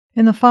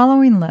In the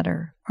following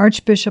letter,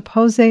 Archbishop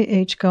Jose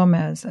H.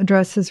 Gomez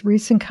addresses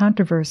recent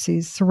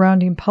controversies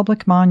surrounding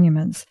public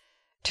monuments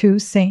to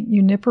St.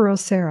 Junípero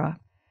Serra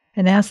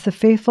and asks the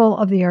faithful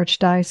of the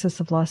Archdiocese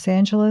of Los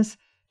Angeles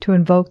to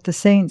invoke the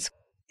saint's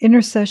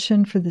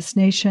intercession for this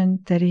nation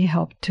that he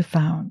helped to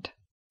found.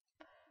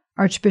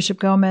 Archbishop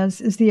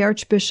Gomez is the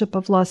Archbishop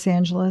of Los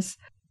Angeles,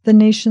 the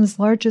nation's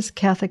largest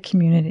Catholic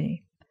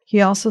community.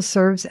 He also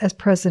serves as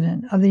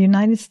president of the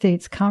United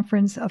States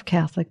Conference of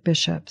Catholic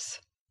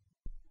Bishops.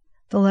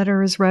 The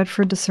letter is read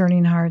for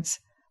discerning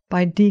hearts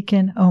by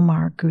Deacon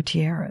Omar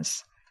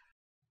Gutierrez.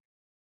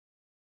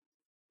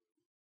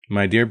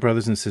 My dear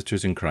brothers and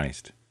sisters in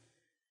Christ,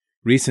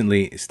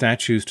 recently,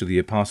 statues to the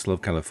Apostle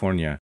of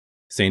California,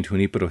 St.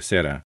 Junípero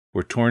Serra,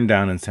 were torn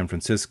down in San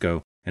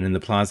Francisco and in the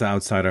plaza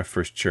outside our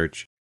first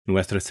church,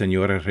 Nuestra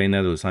Señora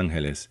Reina de Los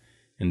Angeles,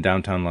 in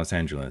downtown Los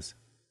Angeles.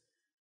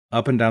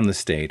 Up and down the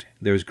state,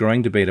 there is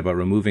growing debate about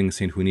removing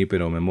St.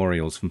 Junípero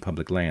memorials from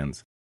public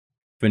lands.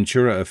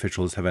 Ventura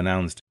officials have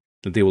announced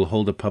that they will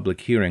hold a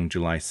public hearing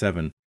July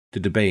 7 to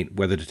debate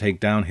whether to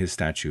take down his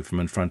statue from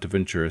in front of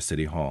Ventura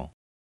City Hall.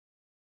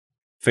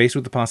 Faced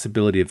with the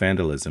possibility of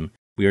vandalism,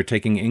 we are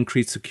taking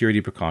increased security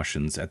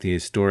precautions at the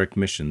historic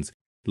missions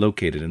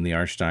located in the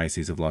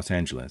Archdiocese of Los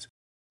Angeles.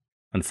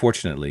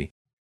 Unfortunately,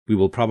 we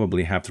will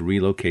probably have to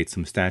relocate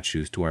some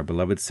statues to our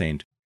beloved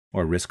saint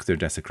or risk their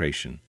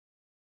desecration.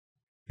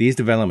 These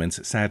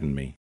developments sadden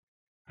me.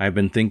 I have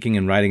been thinking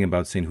and writing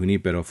about St.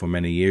 Junípero for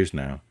many years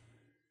now.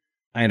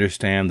 I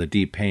understand the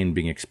deep pain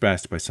being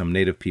expressed by some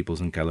native peoples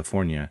in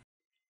California,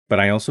 but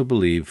I also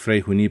believe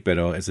Fray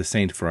Junípero is a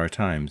saint for our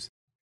times,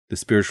 the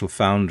spiritual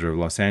founder of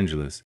Los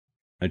Angeles,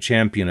 a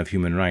champion of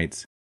human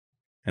rights,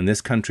 and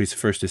this country's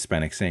first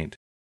Hispanic saint.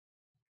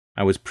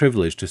 I was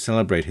privileged to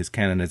celebrate his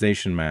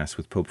canonization Mass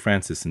with Pope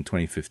Francis in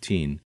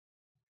 2015.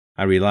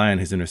 I rely on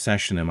his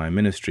intercession in my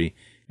ministry,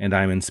 and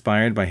I am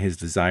inspired by his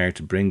desire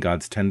to bring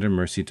God's tender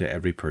mercy to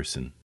every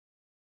person.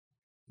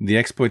 The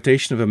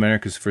exploitation of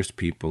America's first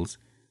peoples,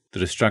 the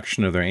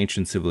destruction of their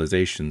ancient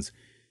civilizations,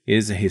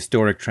 is a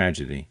historic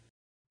tragedy.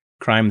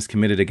 Crimes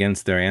committed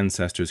against their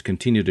ancestors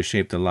continue to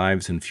shape the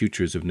lives and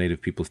futures of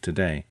native peoples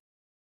today.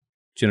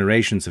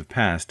 Generations have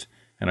passed,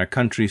 and our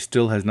country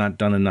still has not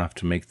done enough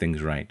to make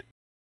things right.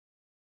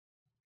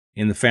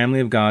 In the family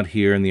of God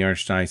here in the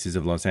Archdiocese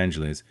of Los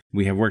Angeles,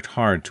 we have worked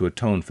hard to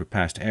atone for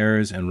past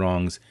errors and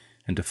wrongs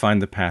and to find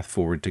the path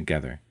forward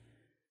together.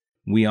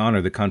 We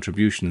honor the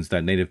contributions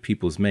that native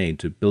peoples made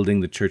to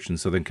building the church in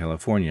Southern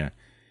California,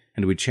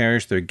 and we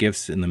cherish their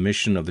gifts in the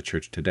mission of the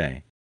church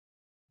today.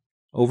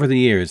 Over the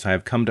years, I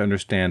have come to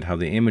understand how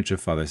the image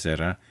of Father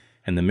Serra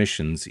and the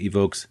missions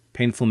evokes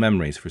painful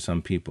memories for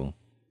some people.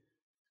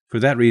 For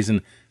that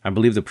reason, I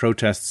believe the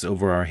protests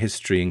over our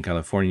history in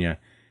California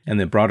and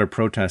the broader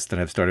protests that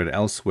have started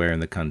elsewhere in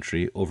the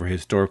country over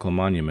historical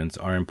monuments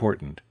are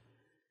important.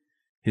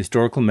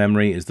 Historical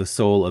memory is the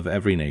soul of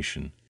every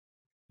nation.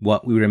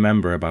 What we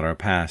remember about our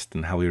past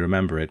and how we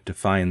remember it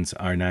defines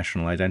our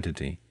national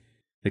identity,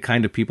 the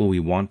kind of people we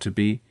want to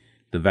be,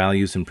 the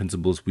values and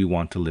principles we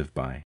want to live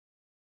by.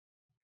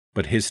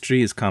 But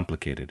history is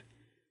complicated.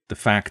 The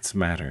facts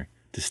matter,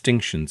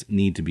 distinctions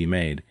need to be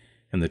made,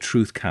 and the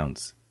truth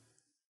counts.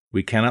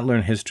 We cannot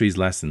learn history's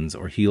lessons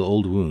or heal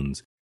old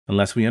wounds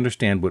unless we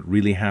understand what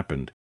really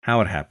happened, how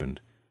it happened,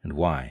 and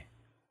why.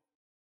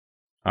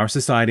 Our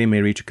society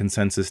may reach a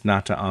consensus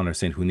not to honor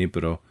St.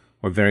 Junípero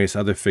or various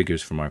other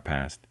figures from our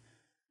past,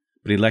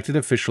 but elected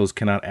officials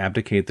cannot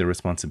abdicate their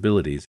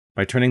responsibilities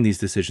by turning these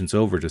decisions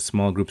over to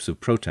small groups of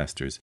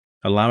protesters,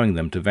 allowing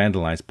them to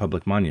vandalize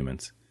public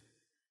monuments.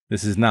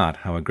 This is not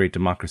how a great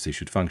democracy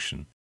should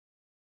function.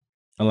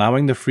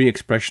 Allowing the free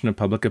expression of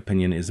public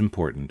opinion is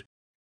important,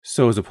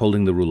 so is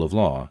upholding the rule of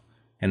law,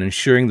 and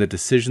ensuring that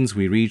decisions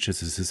we reach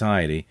as a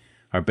society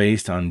are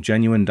based on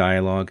genuine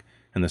dialogue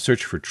and the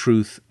search for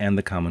truth and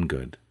the common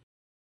good.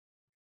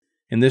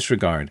 In this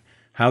regard,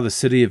 how the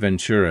city of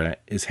Ventura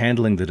is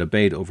handling the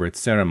debate over its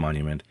Serra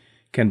monument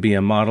can be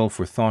a model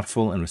for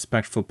thoughtful and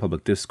respectful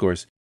public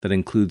discourse that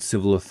includes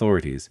civil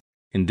authorities,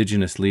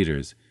 indigenous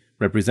leaders,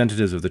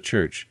 representatives of the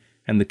church,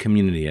 and the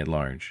community at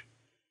large.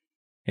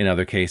 In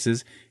other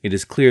cases, it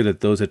is clear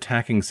that those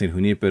attacking St.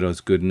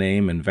 Junípero's good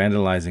name and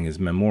vandalizing his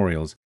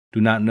memorials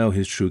do not know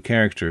his true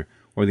character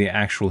or the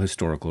actual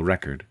historical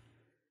record.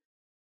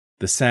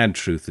 The sad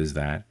truth is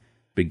that,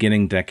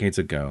 beginning decades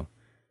ago,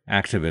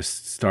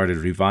 activists started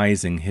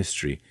revising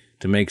history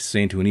to make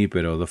St.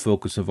 Junípero the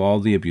focus of all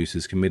the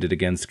abuses committed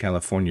against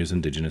California's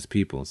indigenous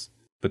peoples.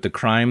 But the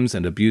crimes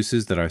and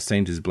abuses that our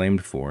saint is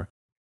blamed for,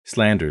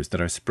 slanders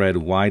that are spread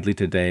widely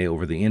today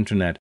over the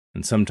internet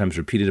and sometimes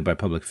repeated by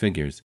public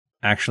figures,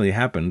 actually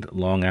happened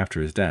long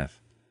after his death.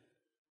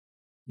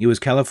 It was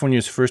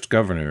California's first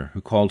governor who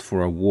called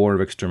for a war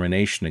of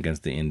extermination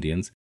against the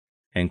Indians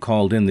and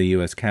called in the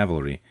U.S.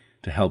 cavalry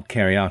to help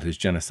carry out his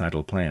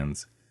genocidal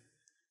plans.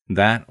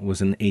 That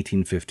was in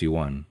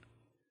 1851.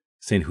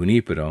 St.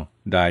 Junípero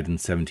died in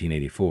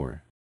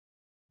 1784.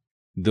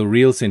 The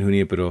real St.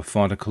 Junípero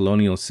fought a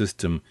colonial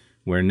system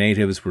where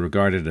natives were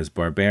regarded as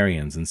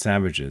barbarians and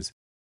savages,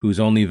 whose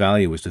only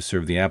value was to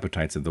serve the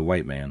appetites of the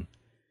white man.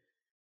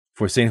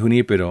 For St.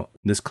 Junípero,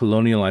 this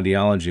colonial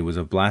ideology was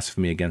a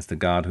blasphemy against the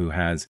God who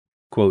has,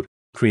 quote,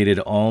 created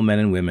all men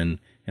and women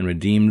and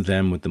redeemed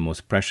them with the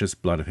most precious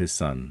blood of his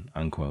Son,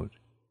 unquote.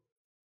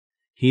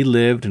 He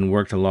lived and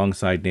worked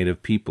alongside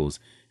native peoples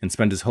and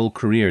spent his whole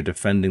career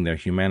defending their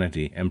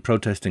humanity and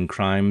protesting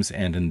crimes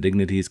and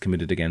indignities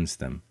committed against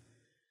them.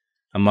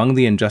 Among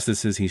the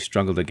injustices he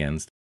struggled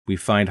against, we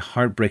find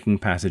heartbreaking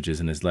passages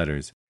in his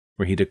letters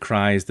where he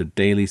decries the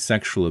daily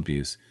sexual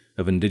abuse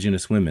of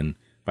indigenous women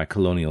by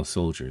colonial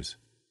soldiers.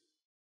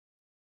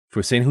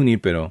 For St.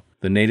 Junípero,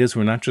 the natives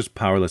were not just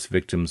powerless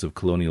victims of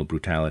colonial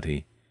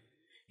brutality.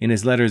 In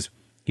his letters,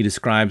 he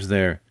describes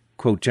their,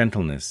 quote,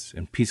 gentleness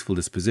and peaceful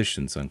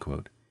dispositions,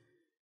 unquote.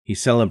 He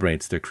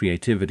celebrates their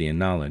creativity and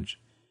knowledge.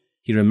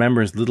 He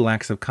remembers little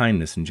acts of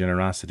kindness and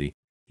generosity,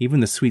 even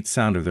the sweet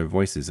sound of their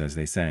voices as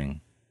they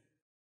sang.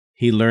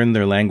 He learned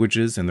their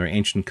languages and their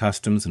ancient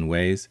customs and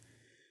ways.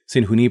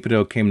 St.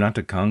 Junípero came not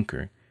to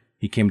conquer,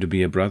 he came to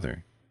be a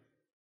brother.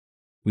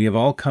 We have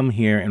all come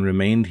here and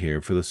remained here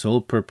for the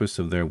sole purpose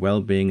of their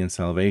well-being and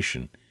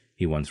salvation,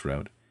 he once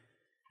wrote,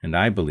 and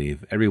I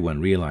believe everyone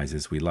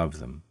realizes we love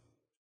them.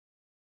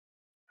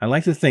 I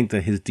like to think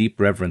that his deep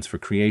reverence for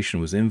creation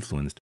was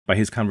influenced by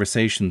his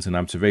conversations and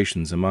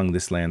observations among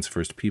this land's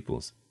first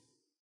peoples.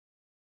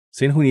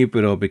 St.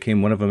 Junípero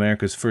became one of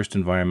America's first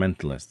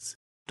environmentalists,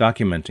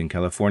 documenting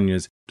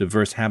California's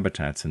diverse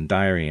habitats in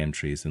diary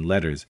entries and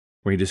letters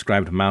where he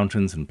described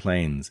mountains and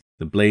plains,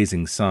 the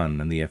blazing sun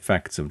and the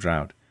effects of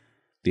drought,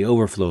 the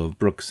overflow of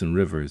brooks and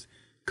rivers,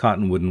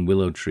 cottonwood and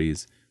willow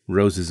trees,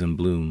 roses in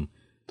bloom,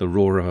 the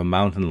roar of a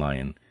mountain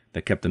lion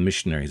that kept the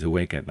missionaries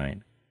awake at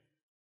night.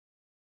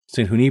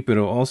 St.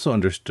 Junípero also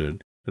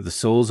understood that the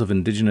souls of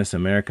indigenous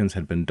Americans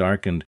had been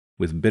darkened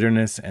with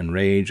bitterness and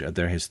rage at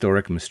their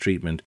historic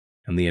mistreatment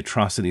and the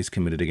atrocities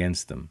committed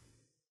against them.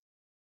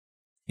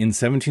 In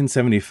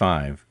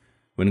 1775,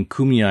 when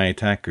Kumeyaay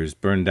attackers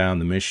burned down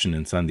the mission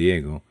in San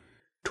Diego,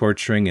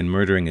 torturing and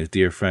murdering his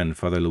dear friend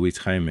Father Luis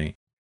Jaime,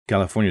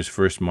 California's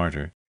first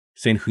martyr,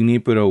 St.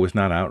 Junípero was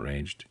not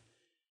outraged.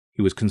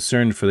 He was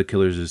concerned for the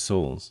killers'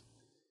 souls.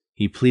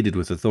 He pleaded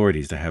with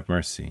authorities to have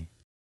mercy.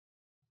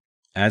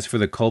 As for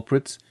the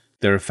culprits,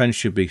 their offense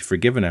should be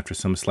forgiven after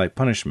some slight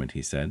punishment,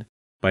 he said.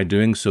 By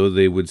doing so,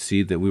 they would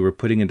see that we were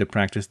putting into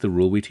practice the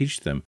rule we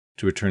teach them,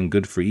 to return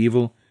good for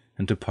evil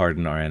and to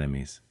pardon our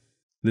enemies.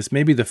 This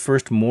may be the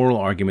first moral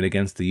argument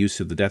against the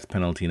use of the death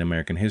penalty in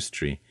American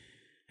history,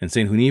 and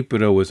St.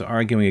 Junípero was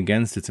arguing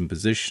against its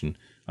imposition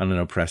on an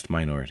oppressed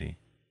minority.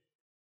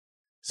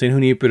 St.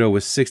 Junípero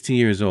was 60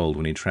 years old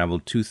when he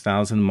traveled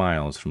 2,000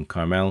 miles from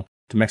Carmel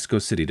to Mexico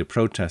City to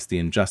protest the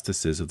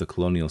injustices of the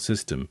colonial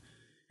system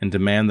and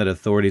demand that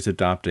authorities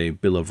adopt a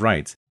Bill of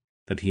Rights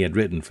that he had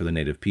written for the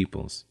native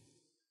peoples.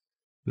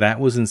 That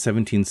was in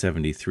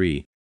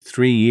 1773,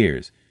 3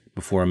 years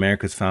before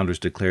America's founders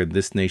declared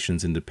this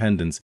nation's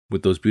independence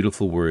with those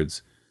beautiful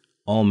words,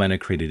 "All men are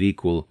created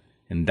equal,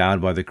 endowed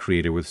by the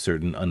Creator with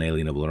certain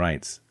unalienable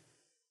rights."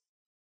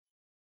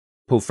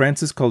 Pope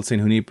Francis called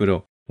St.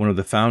 Junípero one of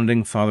the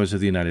founding fathers of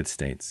the United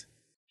States.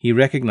 He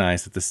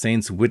recognized that the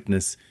saint's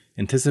witness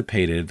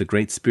anticipated the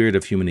great spirit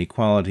of human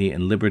equality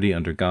and liberty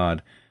under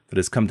God that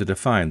has come to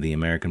define the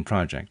American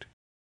project.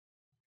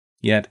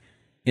 Yet,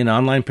 in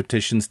online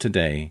petitions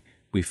today,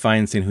 we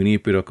find St.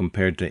 Junípero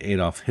compared to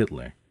Adolf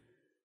Hitler,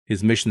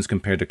 his missions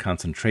compared to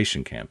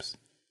concentration camps.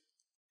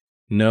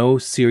 No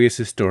serious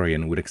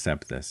historian would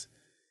accept this,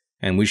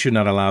 and we should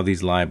not allow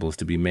these libels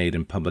to be made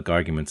in public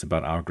arguments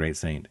about our great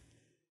saint.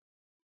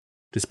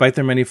 Despite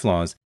their many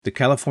flaws, the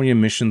California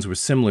missions were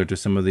similar to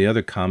some of the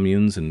other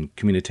communes and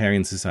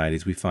communitarian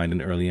societies we find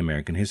in early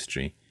American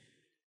history.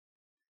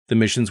 The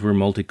missions were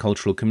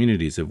multicultural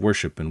communities of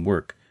worship and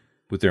work,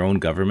 with their own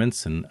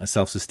governments and a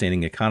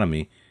self-sustaining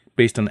economy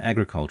based on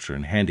agriculture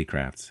and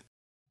handicrafts.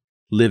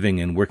 Living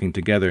and working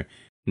together,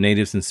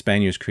 natives and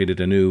Spaniards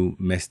created a new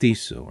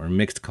mestizo, or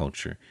mixed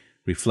culture,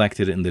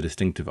 reflected in the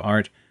distinctive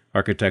art,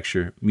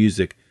 architecture,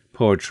 music,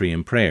 poetry,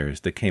 and prayers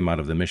that came out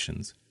of the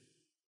missions.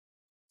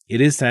 It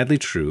is sadly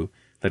true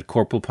that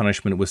corporal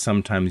punishment was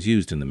sometimes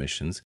used in the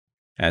missions,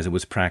 as it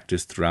was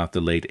practiced throughout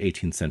the late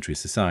 18th century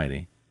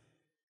society.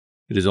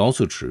 It is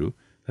also true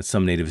that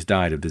some natives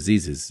died of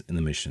diseases in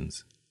the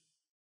missions.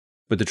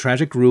 But the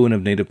tragic ruin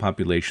of native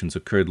populations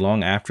occurred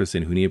long after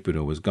St.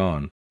 Junípero was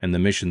gone and the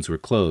missions were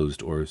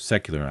closed or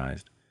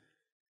secularized.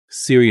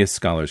 Serious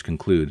scholars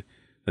conclude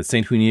that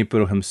St.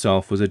 Junípero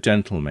himself was a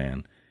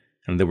gentleman,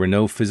 and there were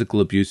no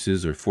physical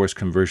abuses or forced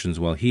conversions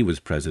while he was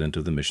president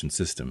of the mission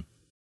system.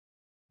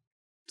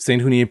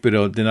 St.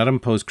 Junípero did not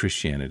impose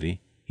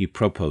Christianity, he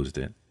proposed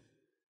it.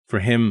 For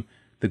him,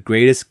 the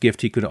greatest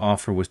gift he could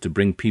offer was to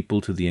bring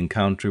people to the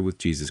encounter with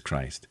Jesus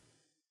Christ.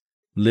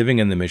 Living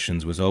in the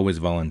missions was always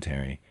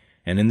voluntary,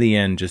 and in the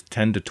end just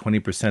 10 to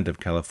 20% of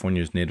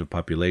California's native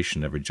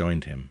population ever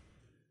joined him.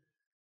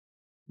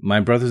 My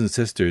brothers and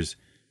sisters,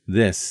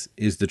 this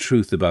is the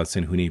truth about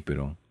St.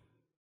 Junípero.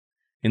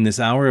 In this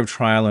hour of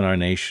trial in our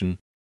nation,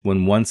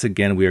 when once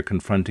again we are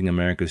confronting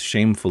America's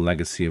shameful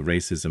legacy of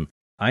racism,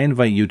 I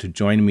invite you to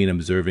join me in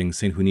observing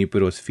St.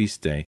 Junípero's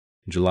feast day,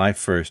 July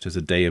 1st, as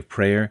a day of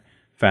prayer,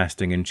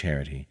 fasting, and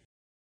charity.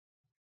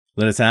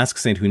 Let us ask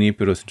St.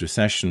 Junípero's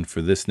intercession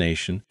for this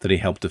nation that he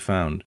helped to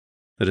found.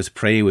 Let us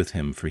pray with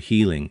him for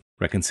healing,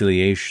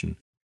 reconciliation,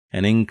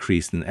 an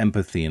increase in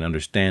empathy and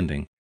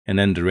understanding, an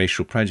end to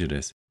racial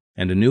prejudice,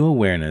 and a new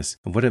awareness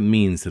of what it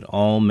means that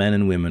all men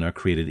and women are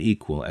created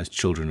equal as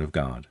children of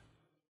God.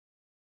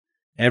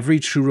 Every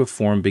true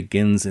reform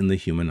begins in the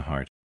human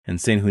heart, and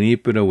St.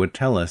 Junípero would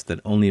tell us that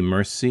only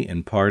mercy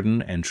and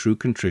pardon and true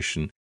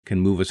contrition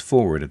can move us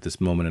forward at this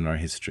moment in our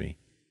history.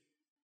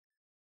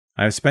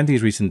 I have spent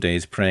these recent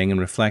days praying and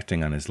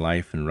reflecting on his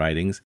life and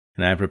writings,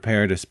 and I have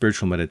prepared a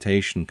spiritual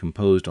meditation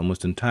composed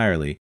almost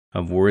entirely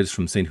of words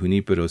from St.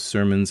 Junípero's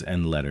sermons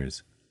and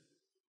letters.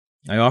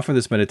 I offer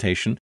this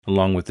meditation,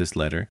 along with this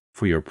letter,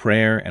 for your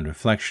prayer and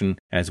reflection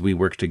as we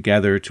work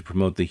together to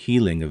promote the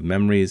healing of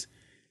memories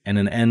and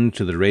an end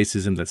to the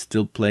racism that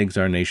still plagues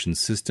our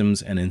nation's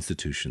systems and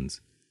institutions.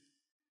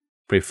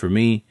 Pray for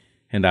me,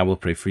 and I will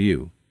pray for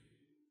you.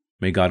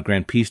 May God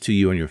grant peace to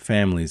you and your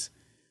families.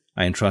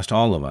 I entrust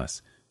all of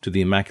us to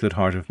the Immaculate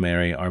Heart of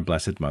Mary, our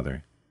Blessed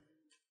Mother.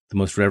 The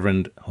Most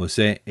Reverend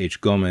José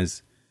H.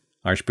 Gómez,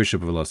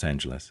 Archbishop of Los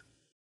Angeles.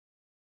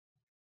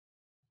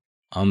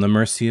 On the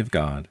Mercy of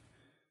God,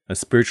 a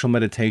spiritual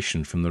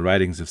meditation from the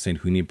writings of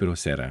St. Junípero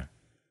Serra.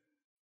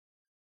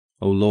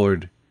 O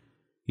Lord,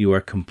 you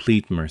are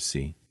complete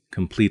mercy,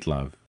 complete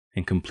love,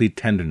 and complete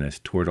tenderness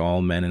toward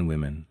all men and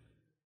women,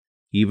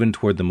 even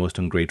toward the most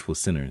ungrateful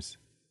sinners.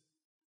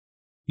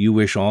 You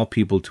wish all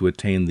people to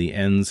attain the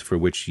ends for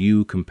which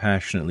you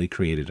compassionately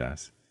created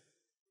us.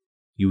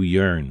 You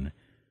yearn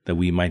that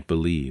we might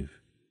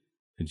believe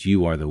that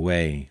you are the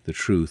way, the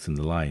truth, and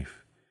the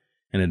life,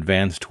 and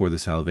advance toward the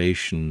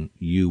salvation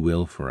you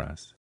will for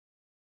us.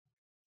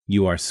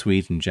 You are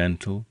sweet and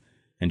gentle,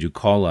 and you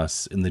call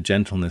us in the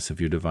gentleness of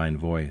your divine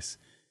voice,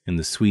 in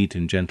the sweet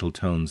and gentle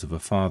tones of a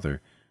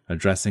father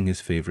addressing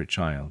his favorite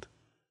child.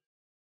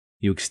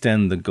 You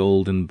extend the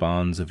golden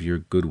bonds of your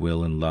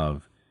goodwill and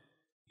love.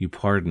 You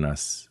pardon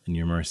us in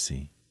your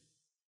mercy.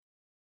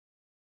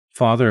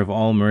 Father of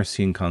all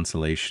mercy and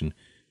consolation,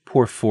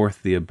 pour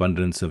forth the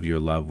abundance of your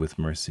love with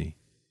mercy.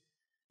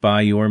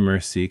 By your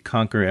mercy,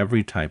 conquer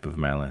every type of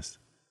malice.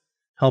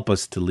 Help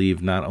us to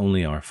leave not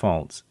only our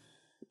faults,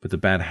 but the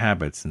bad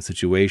habits and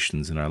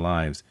situations in our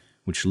lives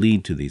which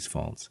lead to these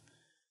faults,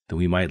 that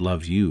we might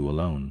love you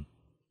alone.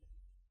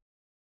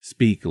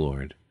 Speak,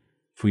 Lord,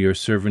 for your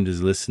servant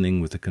is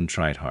listening with a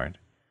contrite heart.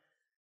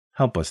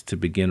 Help us to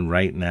begin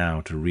right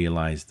now to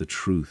realize the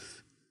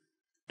truth,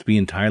 to be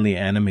entirely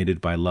animated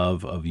by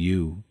love of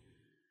you.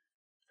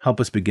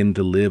 Help us begin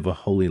to live a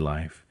holy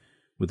life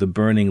with a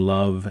burning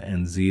love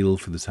and zeal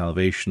for the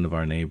salvation of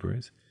our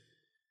neighbors.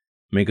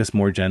 Make us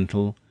more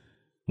gentle,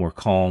 more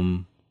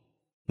calm,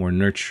 more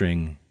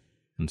nurturing,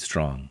 and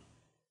strong.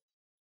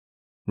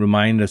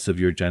 Remind us of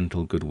your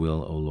gentle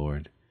goodwill, O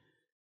Lord.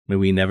 May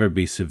we never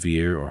be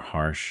severe or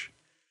harsh.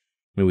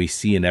 May we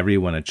see in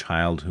everyone a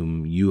child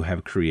whom you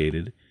have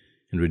created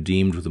and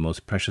redeemed with the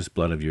most precious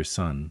blood of your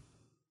Son.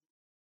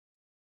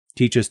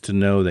 Teach us to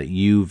know that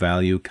you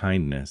value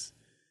kindness,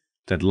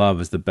 that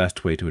love is the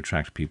best way to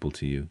attract people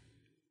to you.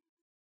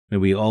 May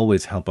we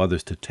always help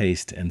others to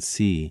taste and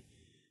see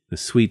the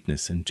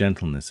sweetness and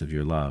gentleness of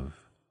your love.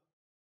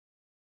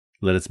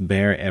 Let us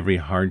bear every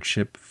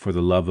hardship for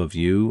the love of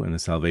you and the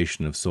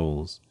salvation of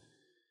souls.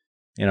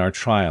 In our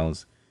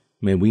trials,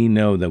 may we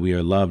know that we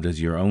are loved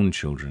as your own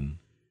children.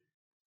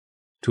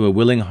 To a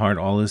willing heart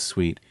all is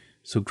sweet,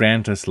 so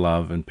grant us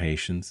love and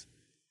patience,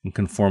 and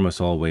conform us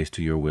always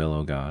to your will,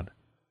 O God.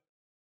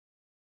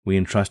 We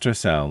entrust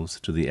ourselves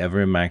to the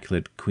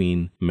ever-immaculate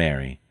Queen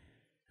Mary,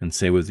 and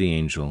say with the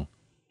angel,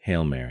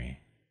 Hail Mary.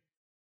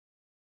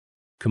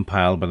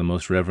 Compiled by the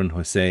Most Reverend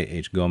José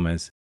H.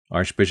 Gómez,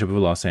 Archbishop of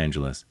Los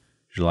Angeles,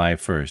 July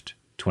 1st,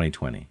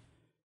 2020.